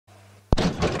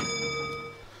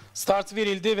Start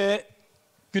verildi ve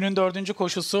günün 4.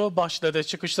 koşusu başladı.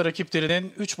 Çıkışta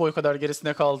rakiplerinin 3 boy kadar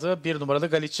gerisinde kaldı. 1 numaralı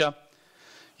Galicia.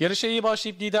 Yarışa iyi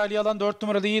başlayıp liderliği alan 4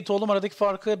 numaralı Yiğitoğlu aradaki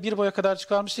farkı 1 boya kadar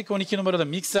çıkarmıştık. 12 numaralı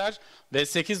Mikser ve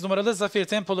 8 numaralı Zafer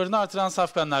tempolarını artıran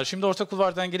safkanlar. Şimdi orta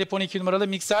kulvardan gelip 12 numaralı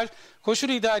Mikser koşu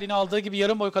liderliğini aldığı gibi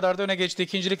yarım boy kadar da öne geçti.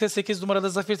 İkincilikte 8 numaralı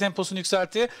Zafer temposunu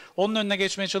yükseltti. Onun önüne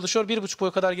geçmeye çalışıyor. 1,5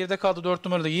 boy kadar geride kaldı 4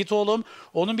 numaralı Yiğitoğlu.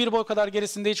 Onun 1 boy kadar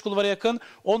gerisinde iç kulvara yakın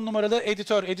 10 numaralı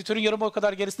Editör. Editörün yarım boy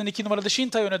kadar gerisinden 2 numaralı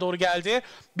Şintay öne doğru geldi.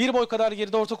 1 boy kadar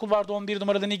geride orta kulvarda 11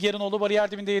 numaralı Niger'inoğlu.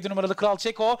 Bariyer dibinde 7 numaralı Kral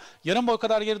Çeko. Yarım boy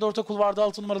kadar geride orta kulvarda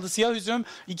 6 numaralı Siyah Üzüm.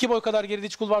 2 boy kadar geride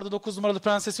iç kulvarda 9 numaralı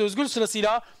Prenses Özgül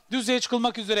sırasıyla düzlüğe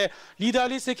çıkılmak üzere.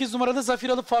 Liderliği 8 numaralı Zafer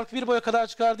alıp fark 1 boya kadar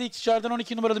çıkardı. İçeriden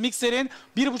 12 numaralı Mikser'in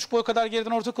 1,5 boy kadar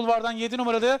geriden orta kulvardan 7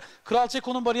 numaralı Kral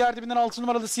Çeko'nun bariyer dibinden 6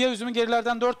 numaralı Siyah Üzüm'ün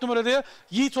gerilerden 4 numaralı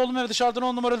Yiğitoğlu ve dışarıdan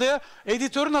 10 numaralı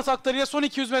Editör'ün ataklarıyla son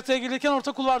 200 metreye gelirken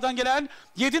orta kulvardan gelen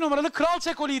 7 numaralı Kral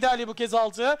Çeko liderliği bu kez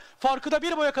aldı. Farkı da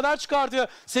 1 boya kadar çıkardı.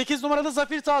 8 numaralı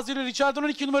Zafer tazeliyor. İçeriden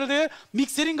 12 numaralı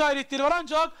Mikser'in gayretleri var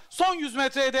ancak son 100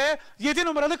 metrede 7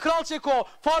 numaralı Kral Çeko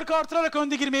farkı artırarak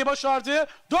önde girmeyi başardı.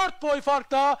 4 boy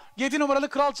farkla 7 numaralı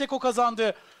Kral Çeko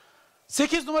kazandı.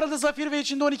 8 numaralı Zafer ve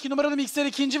içinde 12 numaralı Mikser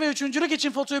ikinci ve üçüncülük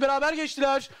için fotoyu beraber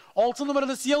geçtiler. 6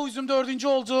 numaralı Siyah Üzüm dördüncü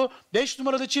oldu. 5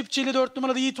 numaralı Çiftçili, 4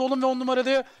 numaralı Yiğitoğlu ve 10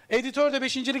 numaralı Editör de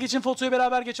beşincilik için fotoyu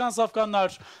beraber geçen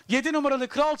safkanlar. 7 numaralı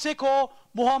Kral Çeko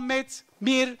Muhammed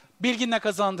Mir Bilgin'le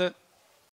kazandı.